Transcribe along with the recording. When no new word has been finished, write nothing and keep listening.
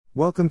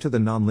Welcome to the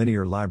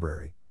Nonlinear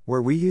Library,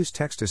 where we use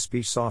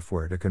text-to-speech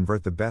software to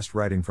convert the best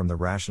writing from the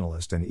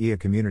Rationalist and EA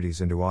communities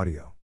into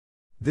audio.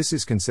 This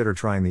is Consider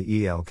Trying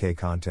the ELK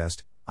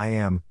contest, I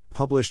am,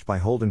 published by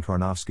Holden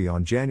Karnofsky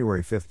on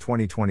January 5,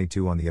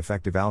 2022 on the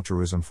Effective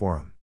Altruism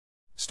Forum.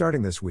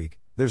 Starting this week,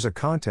 there's a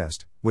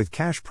contest, with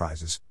cash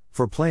prizes,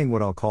 for playing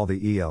what I'll call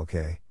the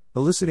ELK,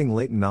 eliciting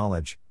latent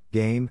knowledge,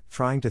 game,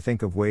 trying to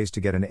think of ways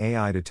to get an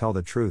AI to tell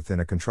the truth in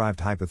a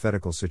contrived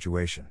hypothetical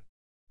situation.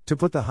 To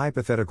put the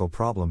hypothetical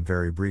problem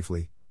very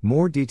briefly,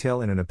 more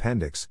detail in an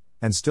appendix,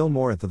 and still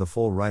more into the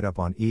full write-up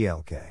on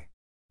ELK.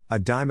 A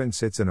diamond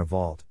sits in a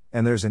vault,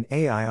 and there's an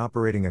AI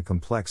operating a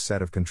complex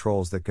set of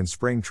controls that can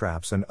spring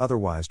traps and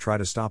otherwise try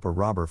to stop a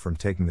robber from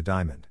taking the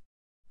diamond.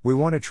 We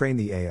want to train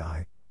the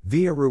AI,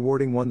 via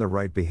rewarding 1 the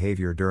right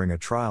behavior during a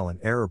trial and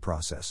error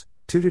process,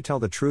 2 to tell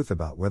the truth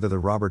about whether the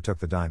robber took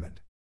the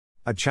diamond.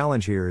 A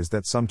challenge here is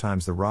that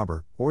sometimes the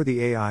robber, or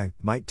the AI,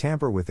 might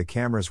tamper with the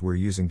cameras we're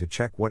using to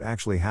check what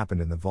actually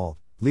happened in the vault,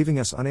 leaving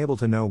us unable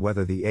to know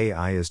whether the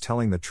AI is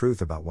telling the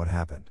truth about what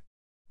happened.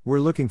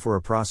 We're looking for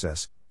a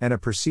process, and a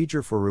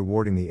procedure for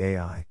rewarding the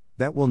AI,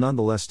 that will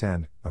nonetheless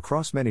tend,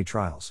 across many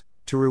trials,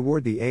 to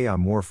reward the AI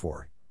more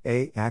for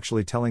A.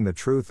 Actually telling the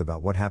truth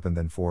about what happened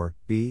than for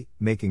B.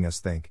 Making us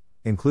think,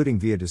 including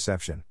via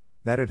deception,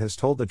 that it has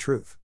told the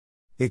truth.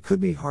 It could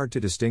be hard to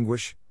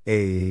distinguish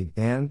A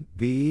and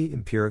B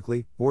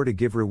empirically, or to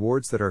give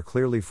rewards that are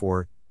clearly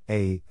for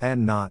A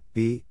and not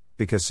B,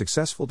 because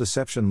successful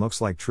deception looks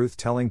like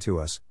truth-telling to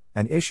us,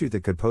 an issue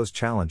that could pose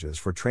challenges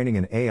for training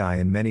an AI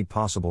in many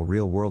possible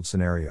real-world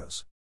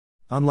scenarios.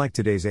 Unlike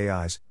today's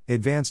AIs,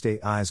 advanced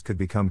AIs could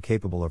become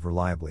capable of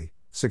reliably,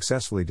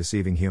 successfully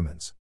deceiving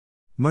humans.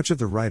 Much of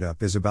the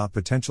write-up is about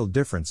potential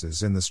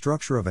differences in the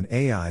structure of an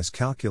AI's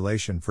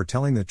calculation for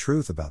telling the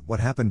truth about what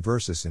happened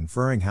versus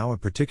inferring how a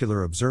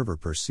particular observer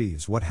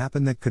perceives what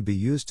happened that could be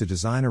used to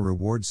design a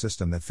reward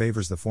system that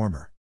favors the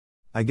former.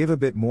 I give a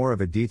bit more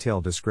of a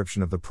detailed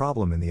description of the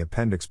problem in the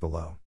appendix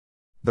below.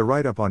 The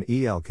write-up on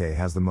ELK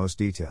has the most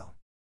detail.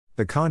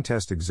 The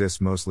contest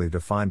exists mostly to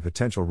find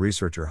potential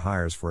researcher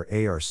hires for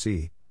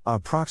ARC,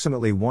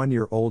 approximately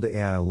 1-year-old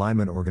AI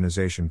alignment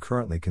organization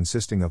currently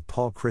consisting of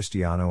Paul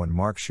Christiano and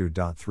Mark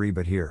Shu.3.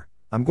 But here,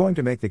 I'm going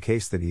to make the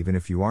case that even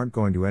if you aren't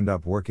going to end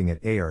up working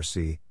at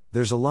ARC,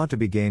 there's a lot to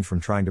be gained from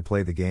trying to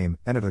play the game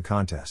and at a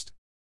contest.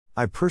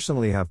 I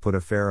personally have put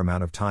a fair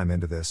amount of time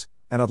into this,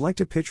 and I'd like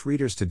to pitch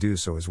readers to do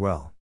so as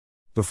well.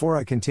 Before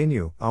I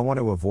continue, I want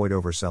to avoid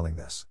overselling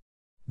this.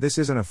 This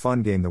isn't a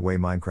fun game the way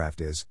Minecraft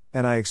is,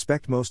 and I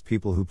expect most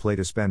people who play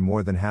to spend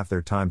more than half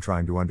their time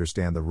trying to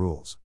understand the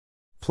rules.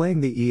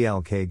 Playing the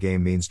ELK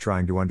game means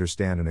trying to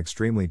understand an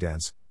extremely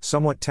dense,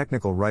 somewhat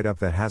technical write-up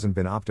that hasn't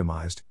been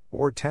optimized,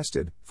 or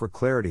tested, for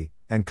clarity,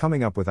 and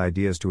coming up with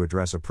ideas to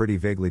address a pretty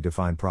vaguely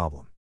defined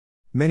problem.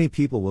 Many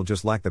people will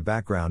just lack the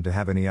background to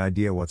have any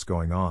idea what's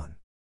going on.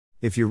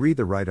 If you read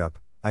the write-up,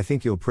 I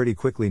think you'll pretty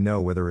quickly know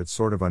whether it's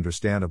sort of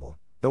understandable,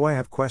 though I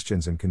have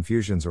questions and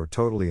confusions or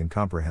totally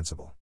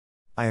incomprehensible.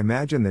 I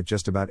imagine that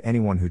just about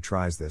anyone who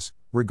tries this,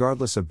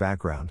 regardless of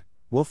background,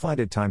 will find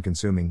it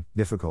time-consuming,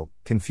 difficult,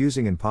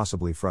 confusing and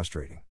possibly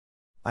frustrating.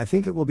 I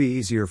think it will be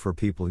easier for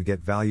people to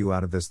get value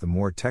out of this the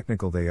more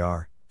technical they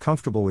are,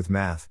 comfortable with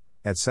math,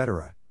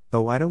 etc.,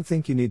 though I don't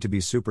think you need to be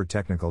super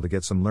technical to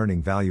get some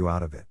learning value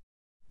out of it.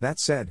 That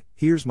said,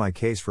 here's my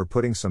case for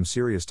putting some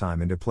serious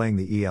time into playing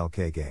the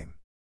ELK game.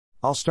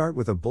 I'll start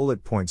with a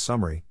bullet point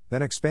summary,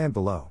 then expand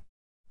below.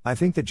 I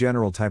think the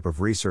general type of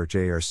research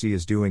ARC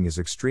is doing is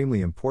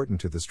extremely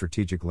important to the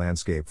strategic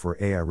landscape for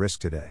AI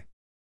risk today.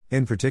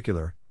 In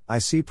particular, I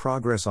see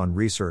progress on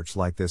research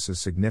like this as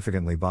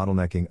significantly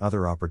bottlenecking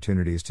other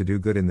opportunities to do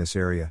good in this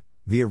area,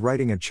 via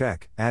writing a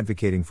check,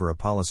 advocating for a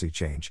policy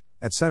change,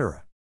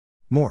 etc.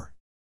 More.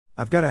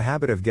 I've got a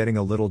habit of getting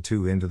a little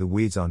too into the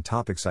weeds on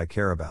topics I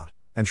care about,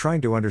 and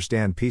trying to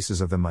understand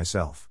pieces of them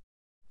myself.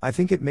 I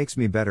think it makes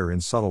me better in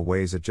subtle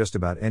ways at just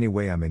about any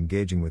way I'm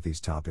engaging with these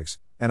topics,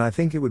 and I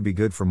think it would be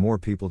good for more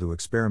people to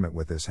experiment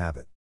with this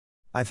habit.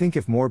 I think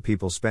if more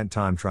people spent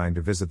time trying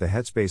to visit the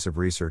headspace of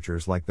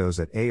researchers like those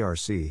at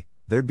ARC,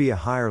 there'd be a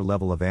higher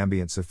level of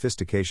ambient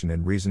sophistication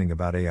in reasoning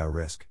about AI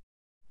risk.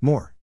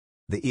 More.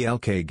 The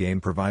ELK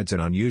game provides an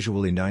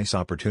unusually nice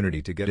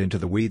opportunity to get into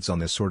the weeds on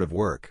this sort of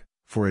work,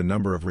 for a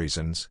number of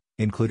reasons,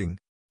 including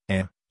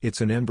A. It's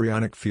an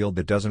embryonic field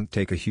that doesn't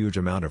take a huge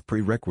amount of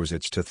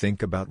prerequisites to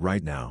think about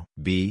right now.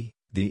 B.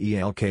 The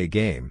ELK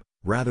game,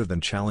 rather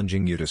than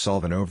challenging you to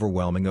solve an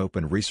overwhelming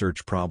open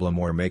research problem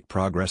or make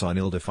progress on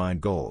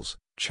ill-defined goals,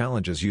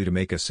 challenges you to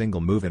make a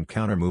single move and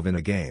counter-move in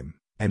a game,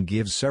 and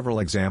gives several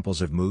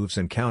examples of moves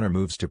and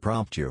counter-moves to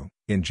prompt you.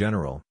 In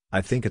general,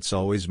 I think it's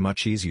always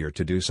much easier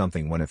to do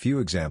something when a few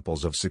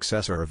examples of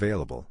success are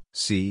available.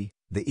 C.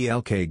 The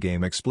ELK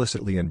game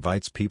explicitly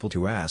invites people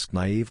to ask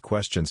naive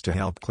questions to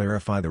help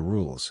clarify the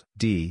rules.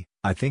 D.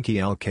 I think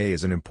ELK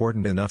is an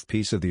important enough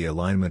piece of the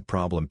alignment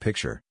problem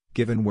picture,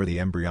 given where the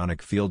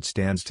embryonic field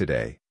stands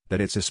today,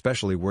 that it's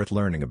especially worth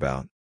learning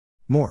about.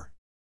 More.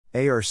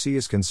 ARC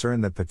is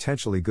concerned that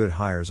potentially good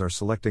hires are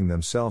selecting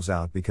themselves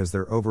out because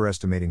they're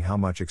overestimating how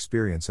much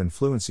experience and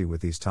fluency with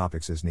these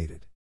topics is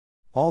needed.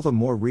 All the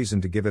more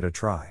reason to give it a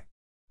try.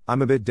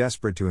 I'm a bit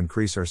desperate to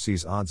increase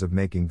RC's odds of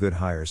making good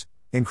hires,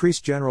 increase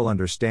general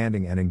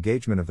understanding and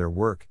engagement of their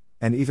work,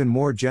 and even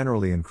more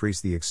generally increase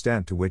the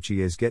extent to which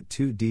EAs get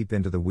too deep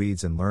into the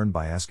weeds and learn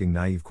by asking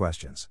naive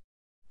questions.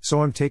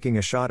 So I'm taking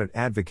a shot at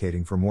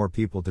advocating for more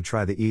people to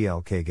try the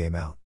ELK game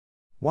out.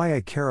 Why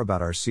I care about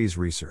RC's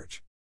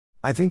research.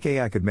 I think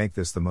AI could make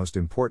this the most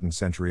important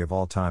century of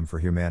all time for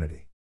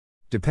humanity.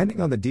 Depending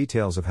on the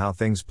details of how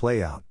things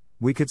play out,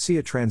 we could see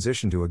a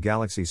transition to a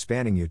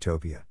galaxy-spanning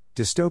utopia,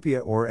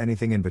 dystopia, or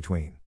anything in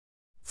between.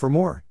 For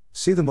more,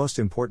 see the Most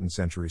Important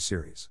Century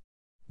series.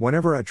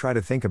 Whenever I try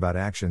to think about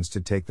actions to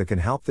take that can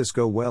help this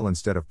go well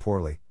instead of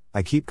poorly,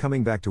 I keep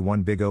coming back to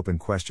one big open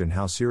question: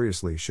 how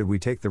seriously should we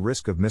take the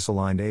risk of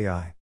misaligned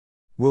AI?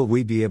 Will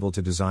we be able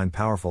to design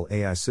powerful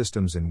AI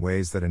systems in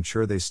ways that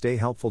ensure they stay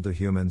helpful to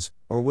humans,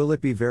 or will it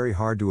be very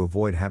hard to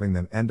avoid having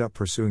them end up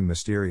pursuing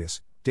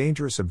mysterious,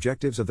 dangerous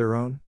objectives of their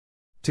own?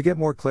 To get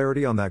more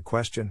clarity on that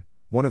question,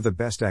 one of the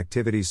best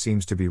activities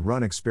seems to be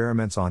run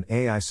experiments on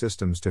AI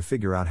systems to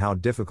figure out how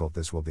difficult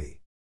this will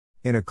be.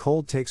 In a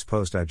cold takes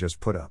post I just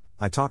put up,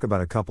 I talk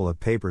about a couple of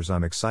papers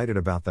I'm excited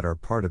about that are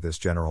part of this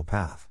general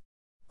path.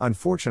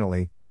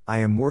 Unfortunately, I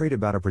am worried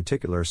about a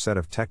particular set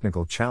of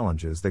technical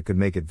challenges that could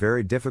make it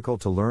very difficult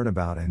to learn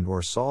about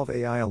and/or solve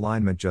AI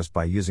alignment just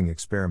by using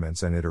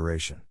experiments and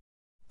iteration.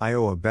 I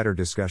owe a better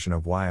discussion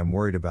of why I'm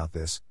worried about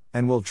this,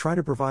 and will try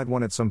to provide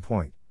one at some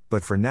point,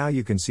 but for now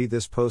you can see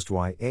this post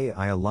why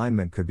AI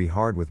alignment could be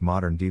hard with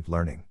modern deep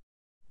learning.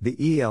 The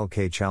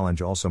ELK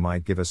challenge also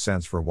might give a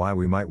sense for why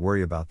we might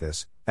worry about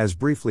this, as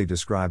briefly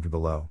described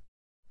below.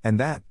 And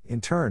that,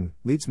 in turn,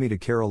 leads me to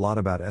care a lot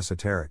about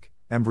esoteric,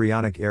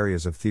 embryonic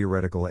areas of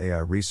theoretical AI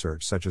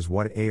research such as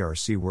what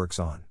ARC works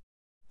on.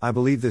 I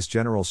believe this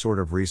general sort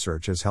of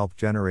research has helped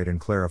generate and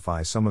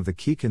clarify some of the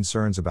key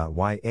concerns about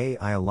why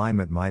AI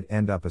alignment might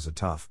end up as a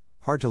tough,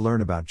 hard to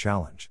learn about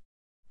challenge.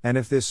 And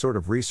if this sort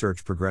of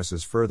research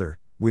progresses further,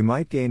 we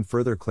might gain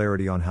further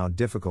clarity on how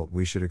difficult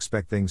we should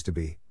expect things to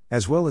be,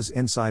 as well as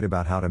insight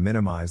about how to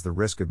minimize the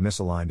risk of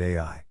misaligned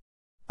AI.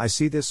 I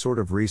see this sort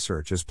of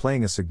research as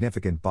playing a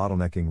significant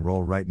bottlenecking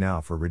role right now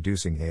for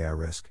reducing AI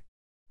risk.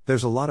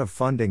 There's a lot of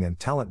funding and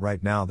talent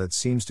right now that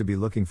seems to be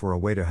looking for a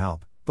way to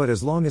help, but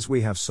as long as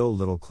we have so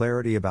little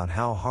clarity about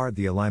how hard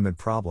the alignment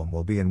problem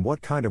will be and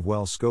what kind of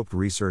well-scoped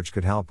research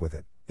could help with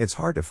it, it's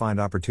hard to find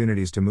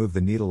opportunities to move the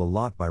needle a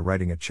lot by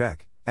writing a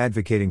check,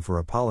 advocating for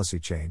a policy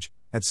change,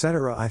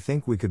 etc. I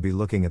think we could be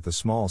looking at the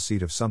small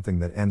seed of something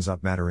that ends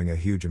up mattering a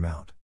huge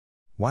amount.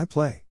 Why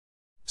play?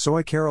 So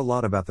I care a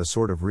lot about the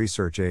sort of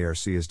research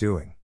ARC is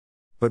doing.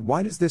 But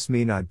why does this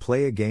mean I'd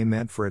play a game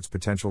meant for its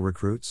potential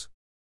recruits?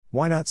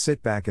 Why not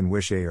sit back and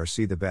wish ARC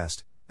the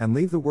best, and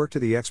leave the work to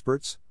the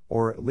experts,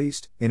 or at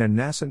least, in a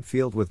nascent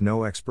field with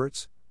no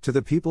experts, to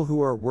the people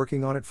who are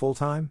working on it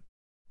full-time?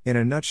 In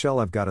a nutshell,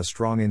 I've got a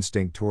strong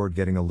instinct toward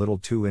getting a little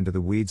too into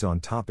the weeds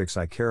on topics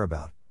I care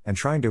about, and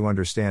trying to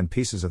understand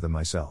pieces of them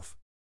myself.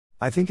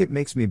 I think it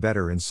makes me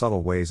better in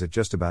subtle ways at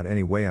just about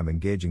any way I'm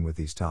engaging with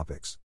these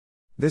topics.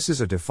 This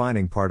is a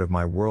defining part of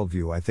my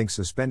worldview. I think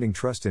suspending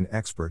trust in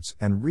experts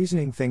and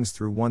reasoning things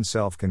through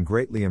oneself can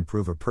greatly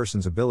improve a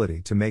person's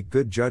ability to make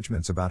good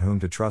judgments about whom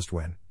to trust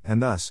when,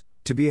 and thus,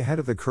 to be ahead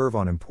of the curve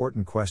on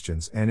important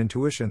questions and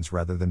intuitions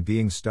rather than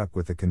being stuck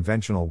with the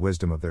conventional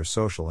wisdom of their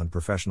social and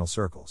professional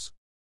circles.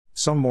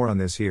 Some more on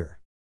this here.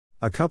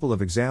 A couple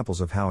of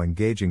examples of how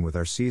engaging with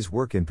RC's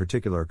work in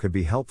particular could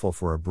be helpful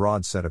for a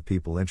broad set of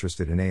people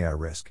interested in AI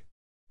risk.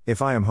 If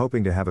I am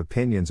hoping to have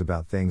opinions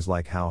about things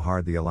like how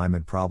hard the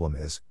alignment problem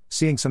is,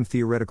 seeing some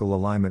theoretical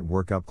alignment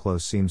work up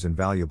close seems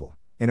invaluable,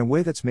 in a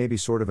way that's maybe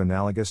sort of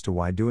analogous to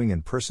why doing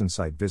in-person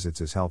site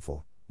visits is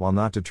helpful, while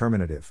not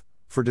determinative,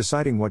 for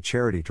deciding what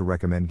charity to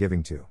recommend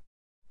giving to.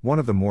 One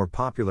of the more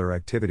popular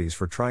activities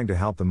for trying to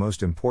help the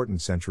most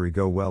important century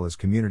go well is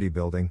community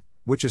building,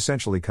 which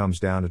essentially comes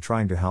down to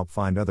trying to help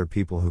find other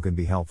people who can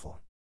be helpful.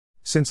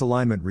 Since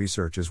alignment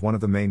research is one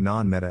of the main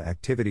non-meta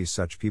activities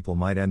such people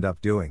might end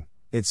up doing,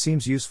 it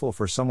seems useful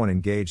for someone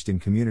engaged in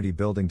community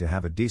building to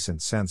have a decent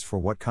sense for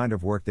what kind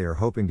of work they are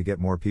hoping to get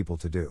more people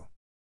to do.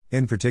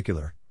 In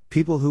particular,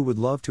 people who would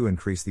love to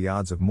increase the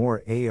odds of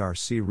more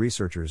ARC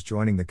researchers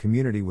joining the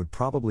community would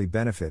probably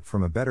benefit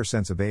from a better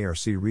sense of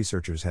ARC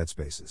researchers'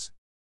 headspaces.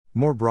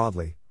 More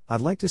broadly, I'd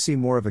like to see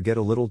more of a get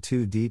a little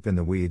too deep in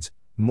the weeds,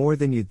 more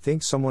than you'd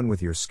think someone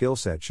with your skill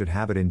set should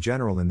have it in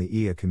general in the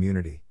EA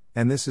community,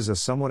 and this is a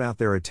somewhat out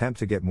there attempt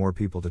to get more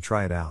people to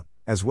try it out,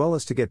 as well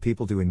as to get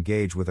people to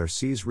engage with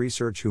RC's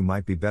research who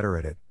might be better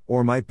at it,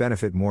 or might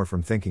benefit more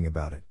from thinking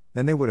about it,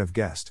 than they would have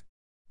guessed.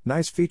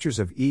 Nice features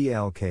of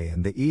ELK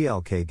and the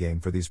ELK game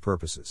for these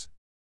purposes.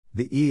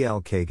 The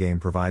ELK game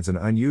provides an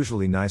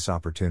unusually nice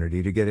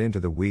opportunity to get into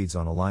the weeds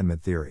on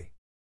alignment theory.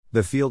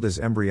 The field is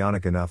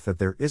embryonic enough that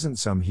there isn't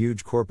some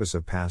huge corpus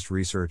of past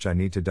research I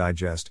need to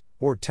digest,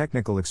 or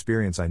technical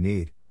experience I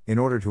need, in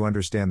order to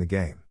understand the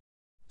game.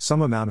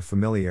 Some amount of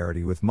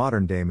familiarity with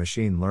modern-day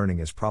machine learning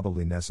is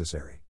probably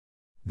necessary.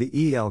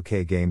 The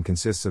ELK game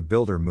consists of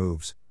builder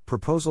moves,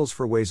 proposals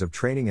for ways of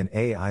training an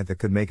AI that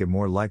could make it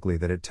more likely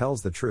that it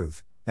tells the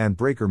truth, and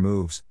breaker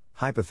moves,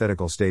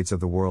 hypothetical states of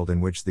the world in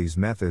which these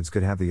methods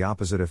could have the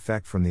opposite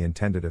effect from the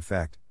intended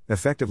effect,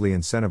 effectively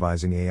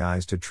incentivizing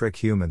AIs to trick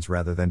humans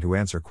rather than to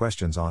answer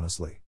questions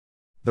honestly.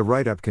 The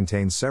write-up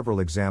contains several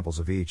examples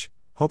of each,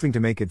 hoping to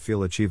make it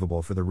feel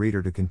achievable for the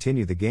reader to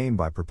continue the game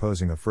by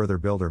proposing a further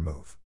builder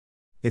move.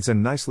 It's a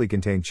nicely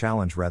contained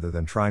challenge rather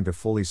than trying to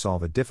fully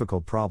solve a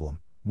difficult problem.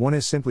 One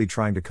is simply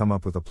trying to come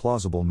up with a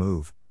plausible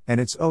move,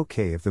 and it's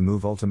okay if the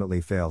move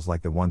ultimately fails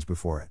like the ones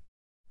before it.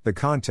 The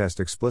contest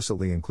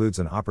explicitly includes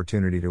an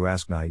opportunity to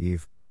ask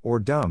naive, or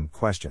dumb,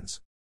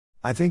 questions.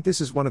 I think this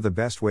is one of the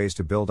best ways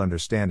to build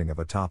understanding of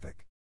a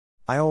topic.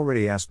 I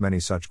already asked many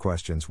such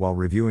questions while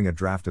reviewing a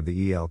draft of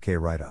the ELK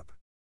write-up.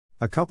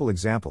 A couple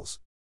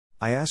examples.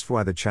 I asked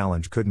why the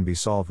challenge couldn't be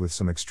solved with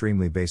some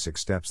extremely basic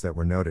steps that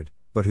were noted,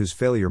 but whose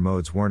failure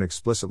modes weren't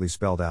explicitly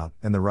spelled out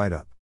in the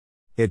write-up.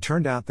 It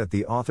turned out that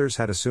the authors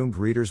had assumed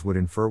readers would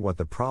infer what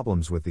the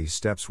problems with these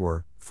steps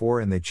were,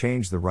 and they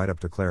changed the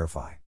write-up to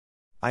clarify.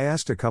 I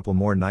asked a couple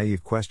more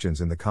naive questions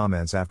in the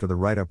comments after the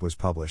write-up was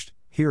published,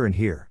 here and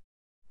here.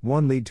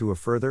 One lead to a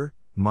further,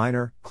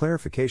 minor,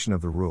 clarification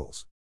of the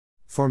rules.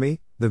 For me,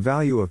 the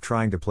value of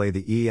trying to play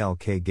the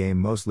ELK game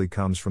mostly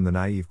comes from the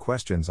naive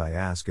questions I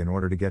ask in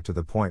order to get to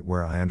the point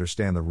where I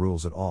understand the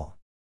rules at all.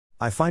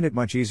 I find it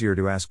much easier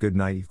to ask good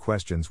naive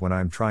questions when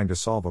I'm trying to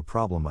solve a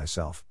problem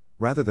myself,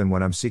 rather than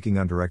when I'm seeking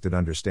undirected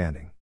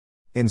understanding.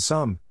 In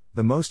sum,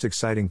 the most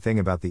exciting thing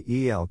about the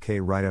ELK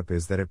write-up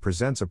is that it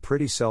presents a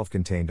pretty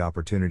self-contained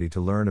opportunity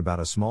to learn about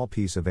a small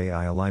piece of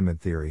AI alignment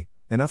theory,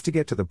 enough to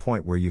get to the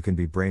point where you can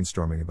be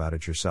brainstorming about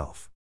it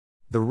yourself.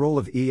 The role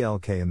of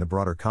ELK in the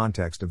broader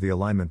context of the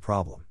alignment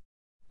problem.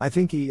 I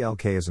think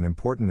ELK is an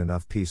important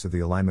enough piece of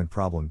the alignment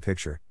problem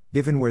picture,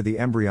 given where the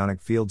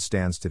embryonic field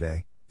stands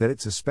today, that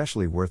it's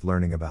especially worth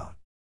learning about.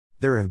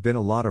 There have been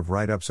a lot of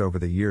write-ups over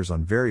the years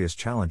on various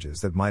challenges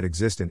that might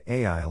exist in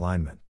AI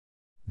alignment.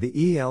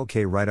 The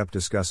ELK write-up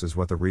discusses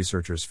what the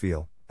researchers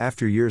feel,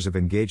 after years of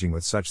engaging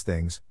with such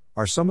things,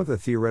 are some of the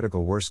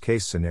theoretical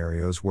worst-case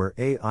scenarios where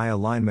AI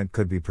alignment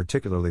could be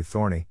particularly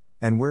thorny,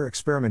 and where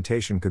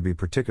experimentation could be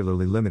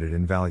particularly limited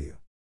in value.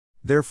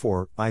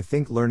 Therefore, I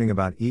think learning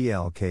about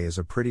ELK is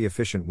a pretty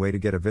efficient way to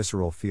get a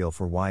visceral feel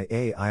for why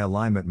AI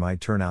alignment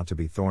might turn out to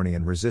be thorny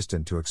and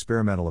resistant to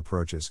experimental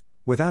approaches,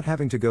 without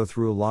having to go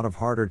through a lot of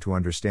harder to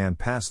understand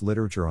past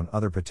literature on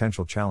other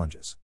potential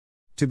challenges.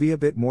 To be a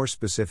bit more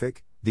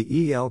specific,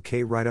 the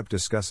ELK write-up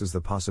discusses the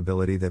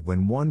possibility that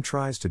when one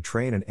tries to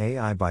train an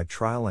AI by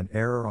trial and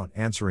error on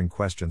answering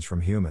questions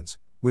from humans,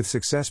 with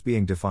success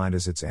being defined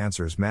as its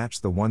answers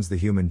match the ones the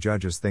human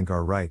judges think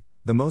are right,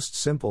 the most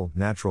simple,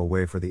 natural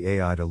way for the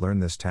AI to learn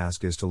this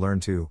task is to learn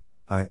to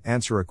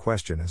answer a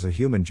question as a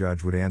human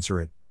judge would answer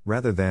it,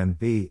 rather than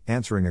b.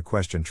 answering a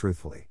question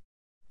truthfully.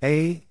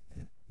 A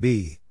and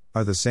b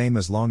are the same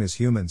as long as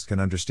humans can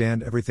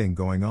understand everything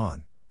going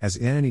on, as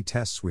in any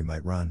tests we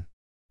might run.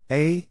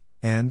 A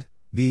and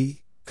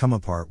b come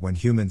apart when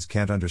humans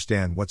can't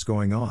understand what's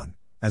going on,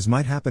 as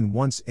might happen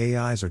once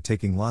AIs are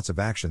taking lots of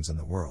actions in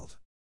the world.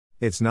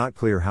 It's not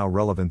clear how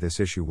relevant this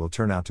issue will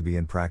turn out to be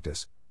in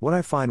practice. What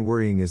I find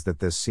worrying is that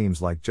this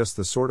seems like just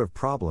the sort of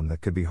problem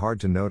that could be hard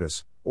to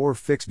notice, or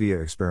fix via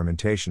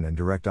experimentation and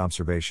direct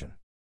observation.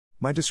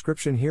 My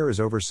description here is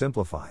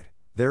oversimplified.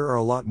 There are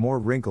a lot more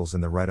wrinkles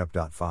in the write-up.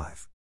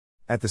 5.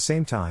 At the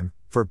same time,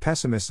 for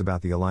pessimists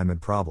about the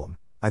alignment problem,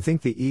 I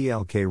think the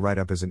ELK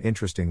write-up is an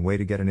interesting way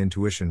to get an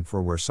intuition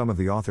for where some of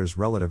the author's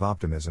relative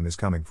optimism is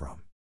coming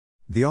from.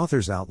 The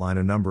authors outline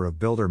a number of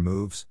builder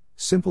moves,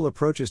 simple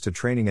approaches to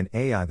training an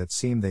AI that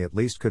seem they at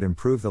least could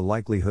improve the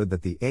likelihood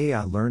that the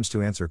AI learns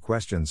to answer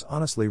questions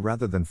honestly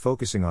rather than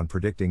focusing on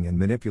predicting and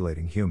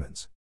manipulating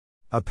humans.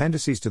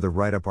 Appendices to the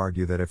write-up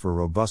argue that if a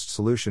robust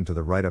solution to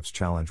the write-up's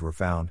challenge were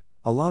found,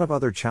 a lot of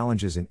other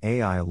challenges in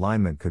AI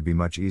alignment could be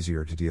much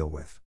easier to deal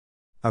with.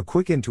 A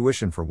quick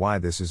intuition for why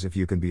this is: if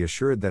you can be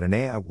assured that an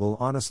AI will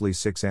honestly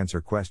answer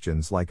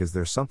questions like "is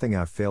there something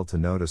I've failed to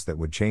notice that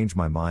would change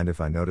my mind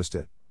if I noticed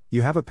it?"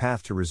 you have a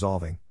path to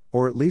resolving,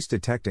 or at least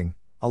detecting,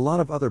 a lot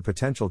of other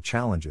potential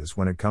challenges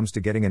when it comes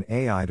to getting an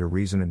AI to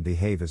reason and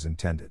behave as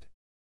intended.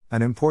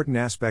 An important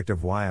aspect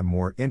of why I'm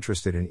more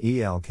interested in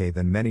ELK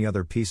than many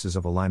other pieces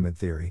of alignment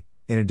theory,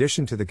 in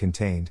addition to the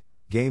contained,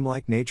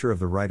 game-like nature of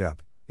the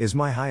write-up, is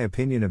my high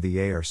opinion of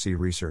the ARC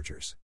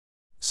researchers.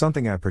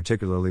 Something I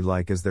particularly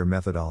like is their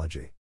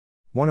methodology.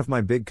 One of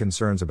my big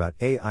concerns about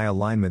AI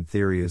alignment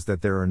theory is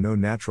that there are no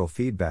natural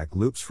feedback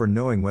loops for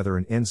knowing whether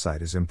an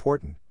insight is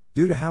important.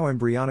 Due to how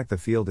embryonic the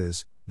field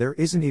is, there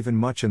isn't even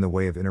much in the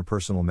way of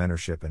interpersonal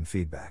mentorship and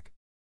feedback.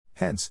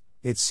 Hence,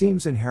 it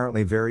seems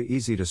inherently very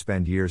easy to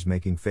spend years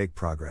making fake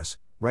progress,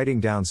 writing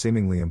down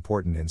seemingly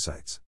important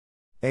insights.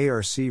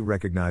 ARC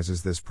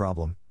recognizes this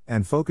problem,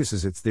 and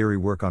focuses its theory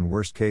work on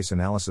worst-case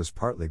analysis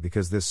partly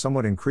because this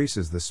somewhat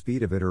increases the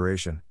speed of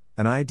iteration.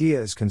 An idea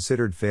is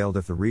considered failed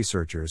if the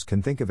researchers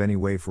can think of any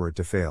way for it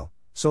to fail,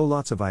 so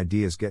lots of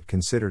ideas get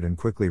considered and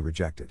quickly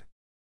rejected.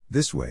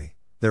 This way,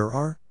 there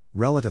are,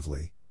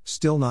 relatively,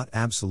 still not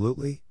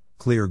absolutely,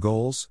 clear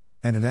goals,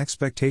 and an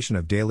expectation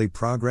of daily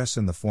progress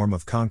in the form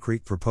of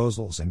concrete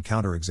proposals and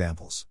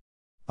counterexamples.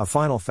 A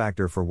final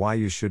factor for why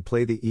you should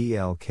play the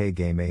ELK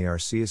game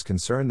ARC is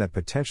concern that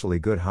potentially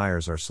good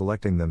hires are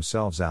selecting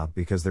themselves out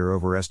because they're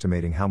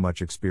overestimating how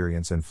much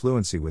experience and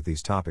fluency with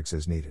these topics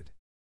is needed.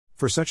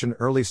 For such an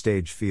early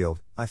stage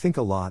field, I think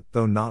a lot,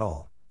 though not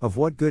all, of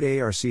what good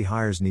ARC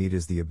hires need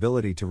is the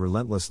ability to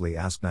relentlessly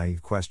ask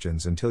naive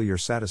questions until you're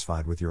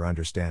satisfied with your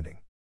understanding.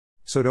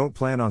 So don't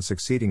plan on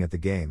succeeding at the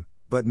game,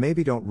 but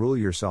maybe don't rule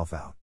yourself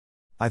out.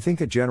 I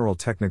think a general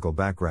technical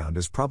background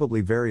is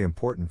probably very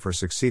important for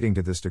succeeding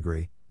to this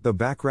degree, though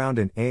background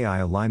in AI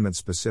alignment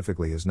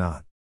specifically is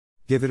not.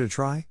 Give it a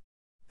try?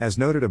 As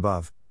noted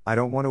above, I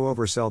don't want to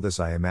oversell this.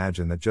 I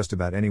imagine that just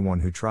about anyone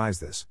who tries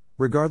this,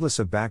 regardless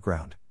of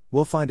background,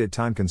 will find it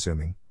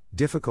time-consuming,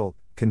 difficult,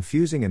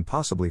 confusing and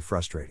possibly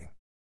frustrating.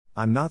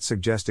 I'm not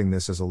suggesting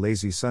this as a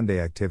lazy Sunday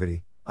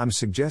activity, I'm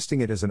suggesting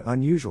it as an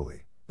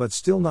unusually, but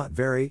still not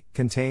very,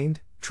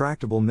 contained,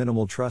 tractable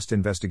minimal trust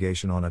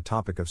investigation on a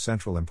topic of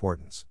central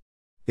importance.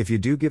 If you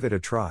do give it a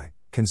try,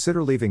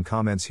 consider leaving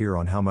comments here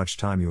on how much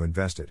time you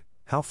invested,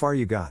 how far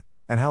you got,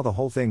 and how the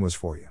whole thing was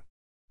for you.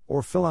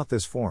 Or fill out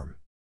this form.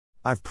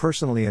 I've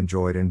personally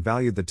enjoyed and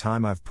valued the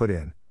time I've put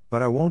in,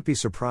 but I won't be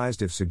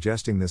surprised if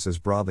suggesting this as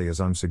broadly as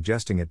I'm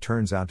suggesting it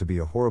turns out to be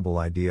a horrible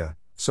idea,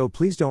 so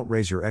please don't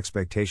raise your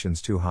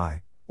expectations too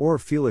high, or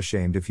feel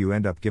ashamed if you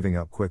end up giving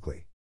up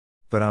quickly.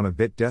 But I'm a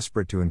bit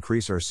desperate to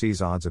increase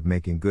RC's odds of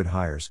making good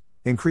hires,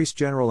 increase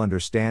general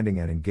understanding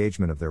and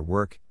engagement of their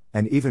work,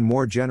 and even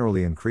more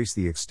generally increase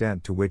the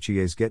extent to which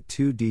EAs get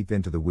too deep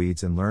into the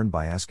weeds and learn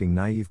by asking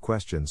naive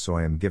questions, so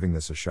I am giving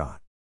this a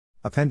shot.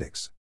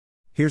 Appendix.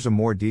 Here's a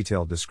more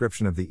detailed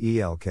description of the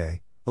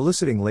ELK,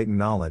 eliciting latent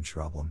knowledge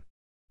problem.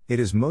 It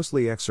is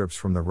mostly excerpts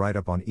from the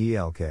write-up on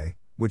ELK,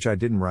 which I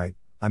didn't write.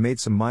 I made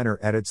some minor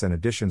edits and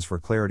additions for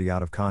clarity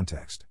out of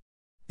context.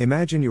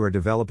 Imagine you are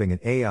developing an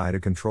AI to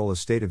control a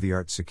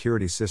state-of-the-art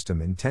security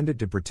system intended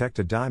to protect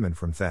a diamond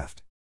from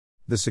theft.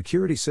 The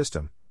security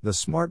system, the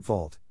Smart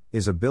Vault,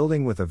 is a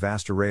building with a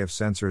vast array of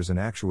sensors and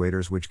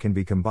actuators which can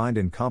be combined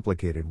in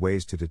complicated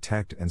ways to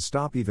detect and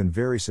stop even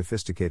very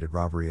sophisticated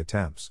robbery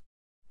attempts.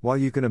 While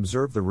you can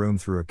observe the room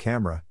through a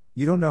camera,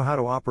 you don't know how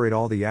to operate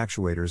all the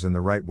actuators in the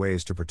right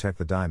ways to protect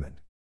the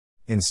diamond.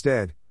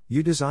 Instead,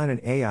 you design an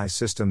AI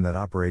system that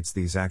operates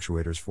these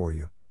actuators for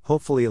you,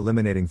 hopefully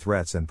eliminating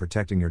threats and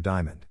protecting your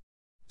diamond.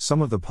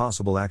 Some of the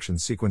possible action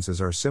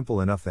sequences are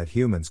simple enough that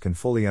humans can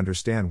fully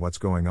understand what's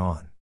going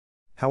on.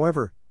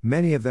 However,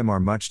 many of them are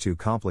much too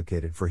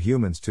complicated for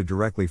humans to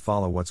directly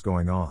follow what's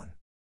going on.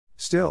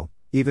 Still,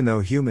 even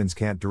though humans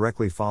can't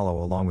directly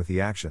follow along with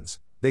the actions,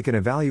 they can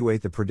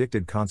evaluate the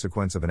predicted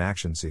consequence of an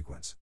action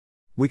sequence.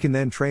 We can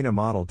then train a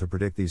model to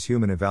predict these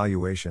human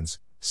evaluations,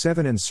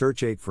 7 and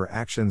search 8 for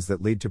actions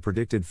that lead to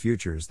predicted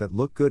futures that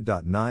look good.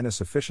 9 A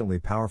sufficiently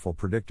powerful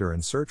predictor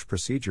and search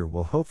procedure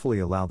will hopefully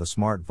allow the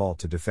Smart Vault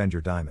to defend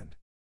your diamond.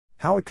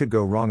 How it could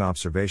go wrong: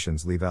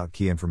 observations leave out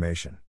key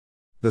information.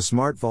 The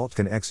Smart Vault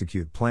can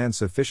execute plans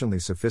sufficiently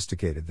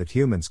sophisticated that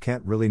humans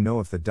can't really know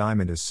if the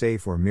diamond is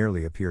safe or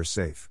merely appears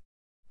safe.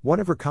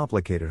 Whatever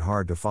complicated,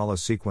 hard to follow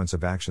sequence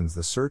of actions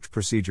the search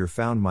procedure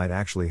found might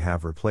actually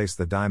have replaced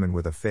the diamond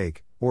with a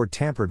fake, or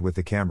tampered with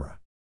the camera.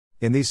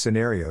 In these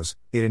scenarios,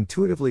 it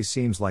intuitively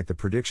seems like the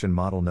prediction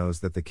model knows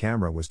that the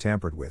camera was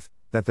tampered with,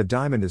 that the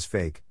diamond is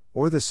fake,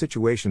 or the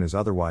situation is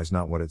otherwise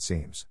not what it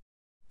seems.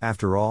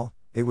 After all,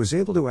 it was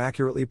able to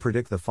accurately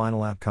predict the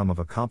final outcome of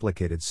a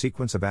complicated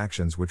sequence of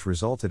actions which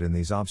resulted in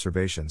these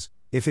observations.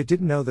 If it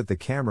didn't know that the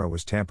camera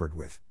was tampered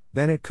with,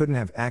 then it couldn't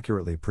have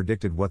accurately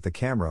predicted what the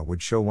camera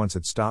would show once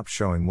it stopped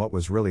showing what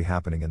was really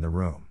happening in the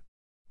room.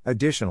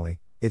 Additionally,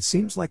 it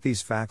seems like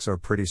these facts are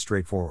pretty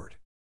straightforward.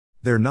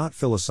 They're not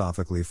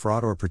philosophically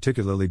fraught or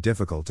particularly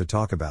difficult to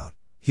talk about.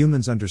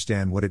 Humans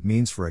understand what it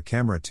means for a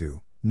camera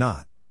to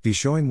not be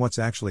showing what's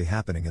actually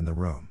happening in the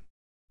room.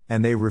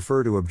 And they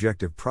refer to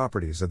objective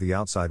properties of the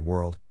outside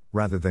world,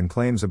 rather than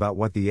claims about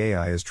what the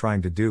AI is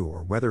trying to do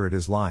or whether it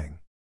is lying.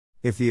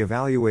 If the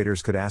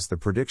evaluators could ask the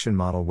prediction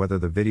model whether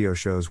the video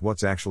shows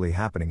what's actually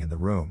happening in the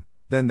room,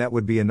 then that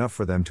would be enough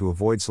for them to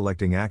avoid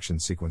selecting action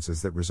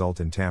sequences that result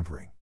in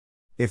tampering.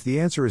 If the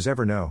answer is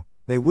ever no,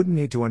 they wouldn't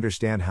need to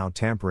understand how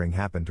tampering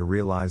happened to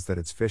realize that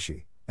it's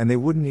fishy, and they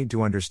wouldn't need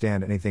to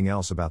understand anything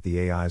else about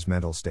the AI's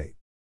mental state.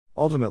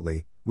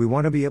 Ultimately, we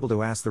want to be able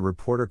to ask the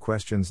reporter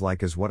questions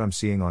like, is what I'm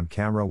seeing on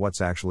camera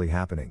what's actually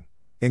happening?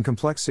 In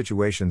complex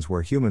situations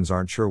where humans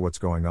aren't sure what's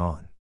going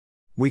on.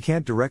 We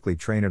can't directly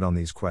train it on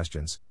these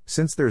questions,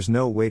 since there's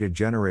no way to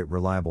generate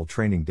reliable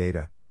training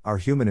data. Our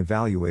human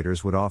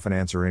evaluators would often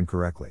answer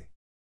incorrectly.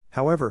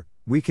 However,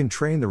 we can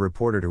train the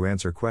reporter to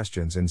answer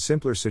questions in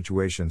simpler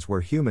situations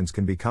where humans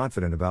can be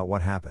confident about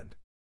what happened.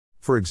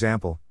 For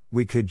example,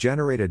 we could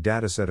generate a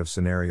dataset of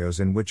scenarios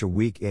in which a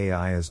weak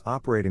AI is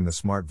operating the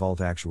Smart Vault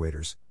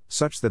actuators,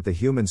 such that the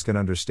humans can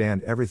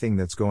understand everything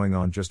that's going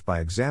on just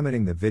by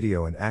examining the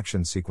video and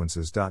action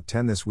sequences.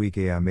 10 This weak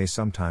AI may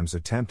sometimes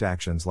attempt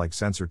actions like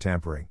sensor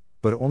tampering,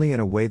 but only in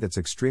a way that's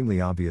extremely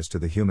obvious to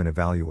the human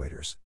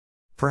evaluators.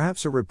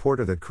 Perhaps a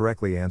reporter that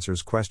correctly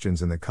answers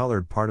questions in the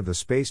colored part of the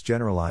space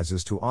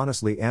generalizes to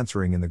honestly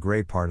answering in the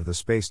gray part of the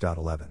space.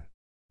 11.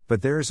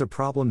 But there is a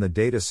problem: the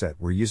dataset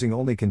we're using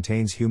only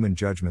contains human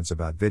judgments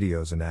about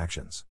videos and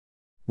actions.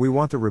 We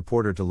want the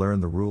reporter to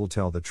learn the rule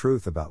tell the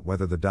truth about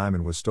whether the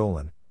diamond was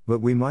stolen, but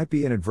we might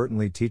be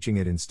inadvertently teaching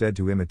it instead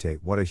to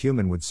imitate what a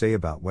human would say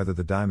about whether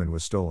the diamond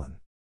was stolen.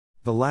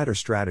 The latter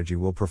strategy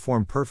will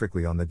perform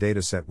perfectly on the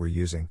dataset we're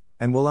using,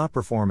 and will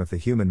outperform if the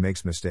human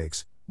makes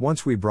mistakes.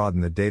 Once we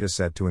broaden the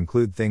dataset to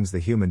include things the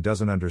human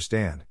doesn't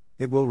understand,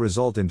 it will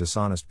result in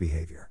dishonest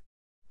behavior.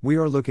 We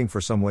are looking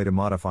for some way to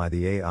modify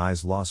the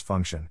AI's loss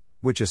function,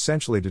 which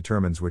essentially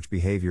determines which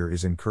behavior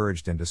is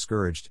encouraged and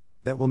discouraged,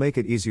 that will make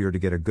it easier to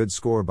get a good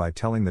score by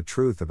telling the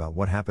truth about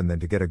what happened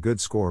than to get a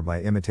good score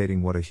by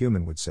imitating what a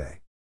human would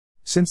say.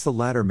 Since the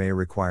latter may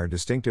require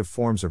distinctive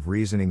forms of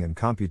reasoning and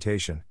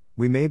computation,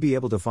 we may be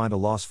able to find a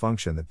loss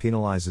function that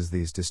penalizes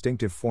these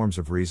distinctive forms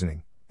of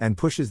reasoning, and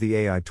pushes the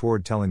AI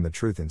toward telling the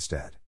truth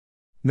instead.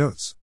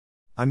 Notes: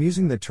 I'm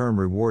using the term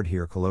reward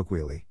here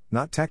colloquially,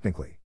 not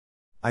technically.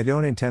 I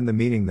don't intend the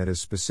meaning that is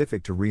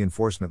specific to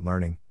reinforcement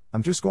learning.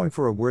 I'm just going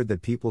for a word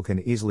that people can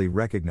easily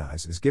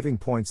recognize as giving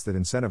points that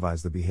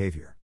incentivize the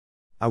behavior.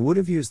 I would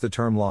have used the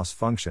term loss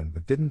function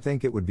but didn't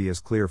think it would be as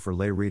clear for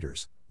lay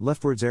readers.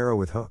 Leftwards arrow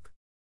with hook.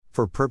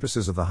 For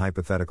purposes of the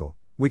hypothetical,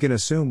 we can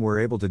assume we're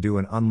able to do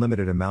an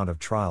unlimited amount of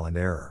trial and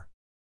error.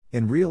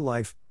 In real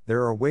life,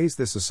 there are ways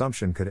this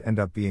assumption could end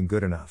up being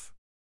good enough.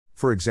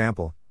 For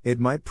example, it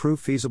might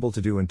prove feasible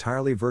to do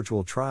entirely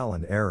virtual trial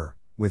and error,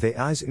 with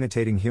AIs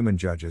imitating human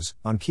judges,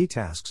 on key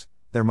tasks.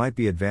 There might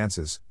be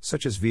advances,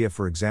 such as via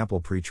for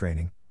example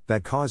pre-training,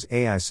 that cause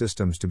AI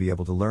systems to be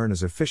able to learn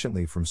as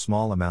efficiently from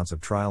small amounts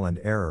of trial and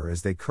error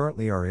as they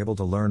currently are able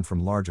to learn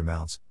from large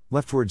amounts.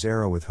 Leftwards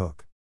arrow with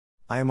hook.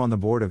 I am on the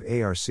board of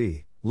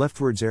ARC,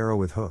 leftwards arrow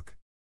with hook.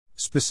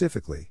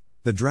 Specifically,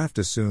 the draft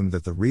assumed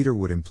that the reader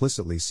would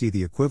implicitly see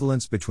the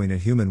equivalence between a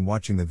human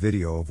watching the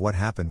video of what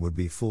happened would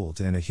be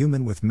fooled and a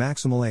human with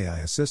maximal AI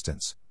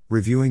assistance,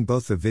 reviewing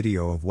both the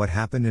video of what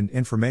happened and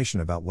information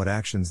about what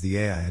actions the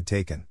AI had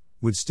taken,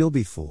 would still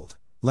be fooled.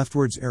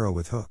 Leftwards arrow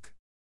with hook.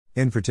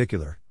 In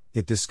particular,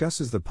 it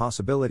discusses the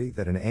possibility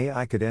that an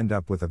AI could end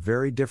up with a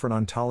very different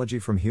ontology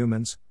from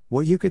humans,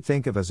 what you could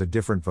think of as a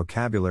different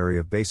vocabulary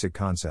of basic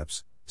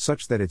concepts,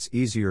 such that it's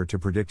easier to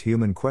predict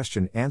human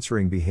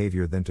question-answering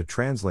behavior than to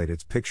translate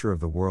its picture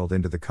of the world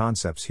into the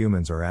concepts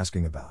humans are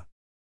asking about.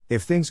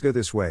 If things go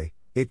this way,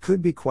 it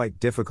could be quite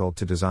difficult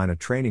to design a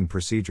training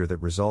procedure that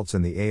results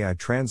in the AI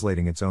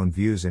translating its own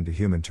views into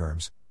human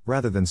terms,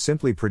 rather than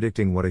simply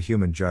predicting what a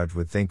human judge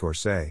would think or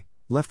say.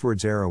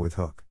 Leftwards arrow with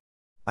hook.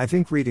 I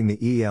think reading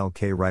the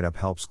ELK write-up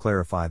helps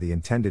clarify the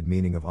intended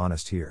meaning of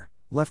honest here.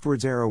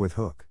 Leftwards arrow with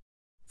hook.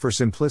 For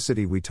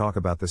simplicity, we talk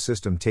about the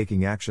system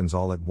taking actions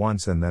all at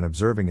once and then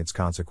observing its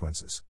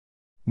consequences.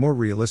 More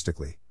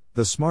realistically,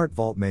 the smart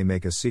vault may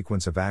make a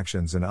sequence of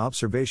actions and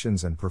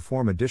observations and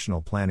perform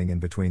additional planning in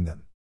between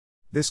them.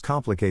 This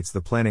complicates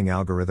the planning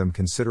algorithm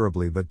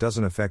considerably but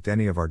doesn't affect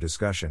any of our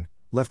discussion.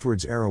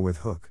 Leftwards arrow with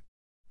hook.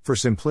 For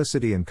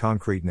simplicity and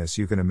concreteness,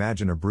 you can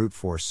imagine a brute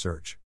force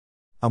search.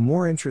 A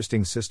more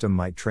interesting system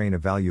might train a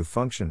value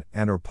function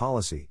and/or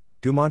policy,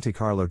 do Monte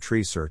Carlo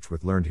tree search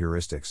with learned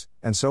heuristics,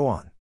 and so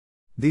on.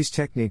 These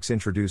techniques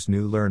introduce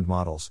new learned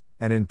models,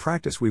 and in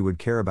practice we would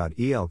care about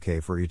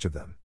ELK for each of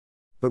them.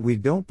 But we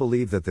don't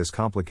believe that this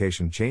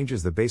complication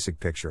changes the basic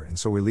picture, and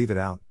so we leave it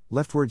out.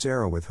 Leftwards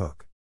arrow with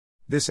hook.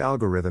 This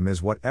algorithm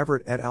is what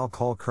Everett et al.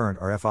 Call current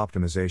RF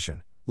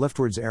optimization.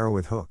 Leftwards arrow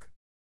with hook.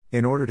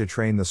 In order to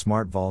train the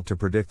smart vault to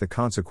predict the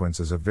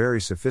consequences of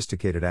very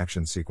sophisticated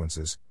action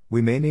sequences,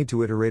 we may need to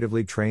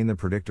iteratively train the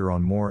predictor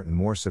on more and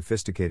more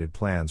sophisticated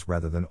plans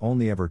rather than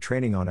only ever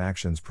training on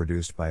actions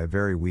produced by a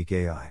very weak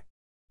AI.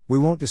 We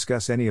won't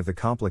discuss any of the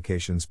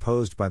complications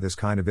posed by this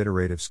kind of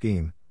iterative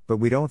scheme, but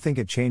we don't think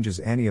it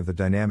changes any of the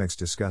dynamics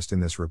discussed in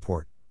this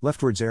report.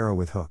 Leftwards arrow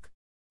with hook.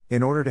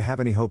 In order to have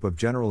any hope of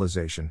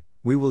generalization,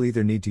 we will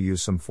either need to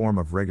use some form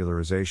of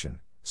regularization,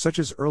 such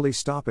as early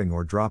stopping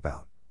or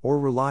dropout, or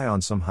rely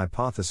on some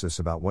hypothesis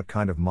about what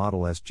kind of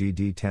model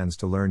SGD tends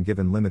to learn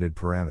given limited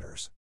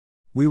parameters.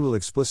 We will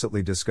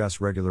explicitly discuss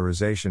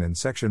regularization in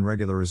section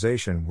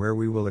regularization, where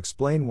we will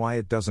explain why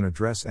it doesn't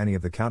address any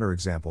of the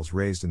counterexamples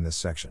raised in this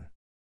section.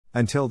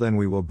 Until then,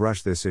 we will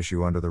brush this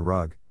issue under the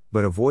rug,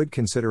 but avoid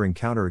considering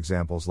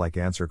counterexamples like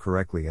answer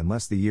correctly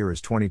unless the year is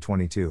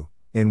 2022,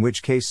 in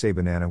which case say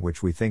banana,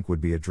 which we think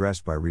would be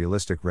addressed by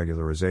realistic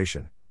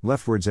regularization.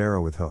 Leftwards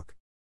arrow with hook.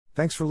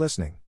 Thanks for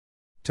listening.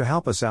 To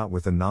help us out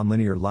with the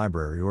Nonlinear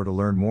Library or to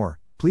learn more,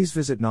 please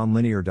visit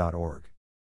nonlinear.org.